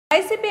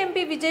YCP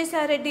MP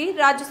Vijayasai Reddy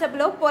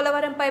రాజ్యసభలో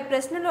పోలవరంపై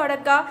ప్రశ్నలు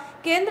అడగ్గా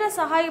కేంద్ర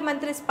సహాయ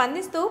మంత్రి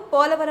స్పందిస్తూ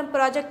పోలవరం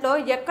ప్రాజెక్టులో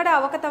ఎక్కడ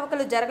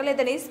అవకతవకలు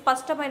జరగలేదని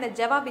స్పష్టమైన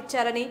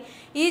జవాబిచ్చారని,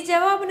 ఈ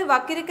జవాబును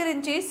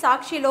వక్రీకరించి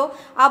సాక్షిలో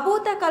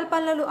అభూత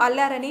కల్పనలు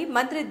అల్లారని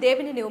మంత్రి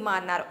దేవినేని ఉమా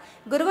అన్నారు.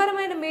 గురువారం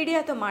ఆయన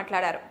మీడియాతో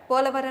మాట్లాడారు.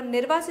 పోలవరం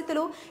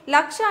నిర్వాసితులు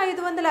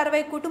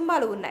 1,560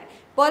 కుటుంబాలు ఉన్నాయి.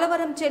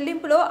 పోలవరం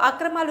చెల్లింపులో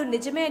అక్రమాలు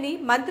నిజమే అని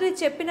మంత్రి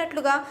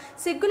చెప్పినట్లుగా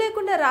సిగ్గు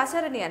లేకుండా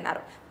రాశారని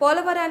అన్నారు.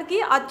 పోలవరానికి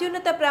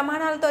అత్యున్నత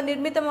ప్రమాణాలతో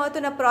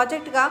నిర్మితమవుతున్న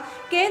ప్రాజెక్టుగా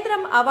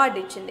కేంద్రం అవార్డు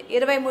ఇచ్చింది.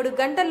 23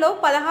 గంటల్లో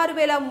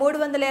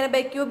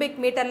 16,380 క్యూబిక్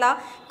మీటర్ల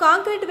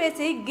కాంక్రీట్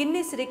వేసి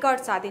గిన్నిస్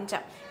రికార్డు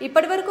సాధించాం.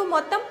 ఇప్పటి వరకు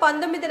మొత్తం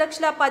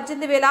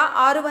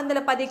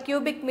 19,18,610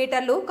 క్యూబిక్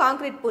మీటర్లు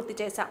కాంక్రీట్ పూర్తి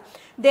చేశాం.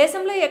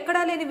 దేశంలో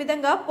ఎక్కడా లేని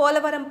విధంగా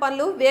పోలవరం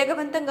పనులు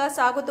వేగవంతంగా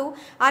సాగుతూ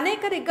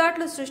అనేక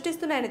రికార్డులు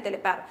సృష్టిస్తున్నాయని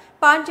తెలిపారు.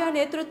 పాండ్యా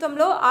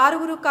నేతృత్వంలో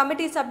 6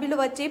 కమిటీ సభ్యులు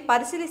వచ్చి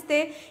పరిశీలిస్తే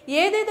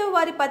ఏదేదో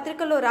వారి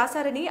పత్రికల్లో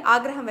రాశారని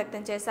ఆగ్రహం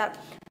వ్యక్తం చేశారు.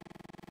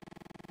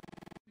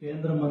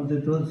 కేంద్ర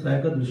మంత్రిత్వ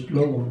శాఖ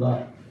దృష్టిలో ఉందా?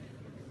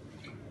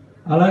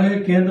 అలాగే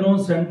కేంద్రం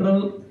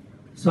central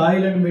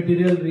soil and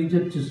material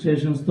research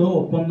stations తో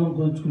ఒప్పందం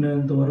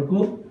కుదుర్చుకునేంత వరకు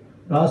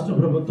రాష్ట్ర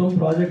ప్రభుత్వం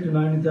ప్రాజెక్టు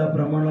నాణ్యత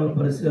ప్రమాణాల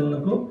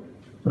పరిశీలనకు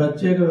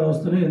ప్రత్యేక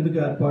వ్యవస్థను ఎందుకు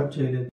ఏర్పాటు చేయలేదు?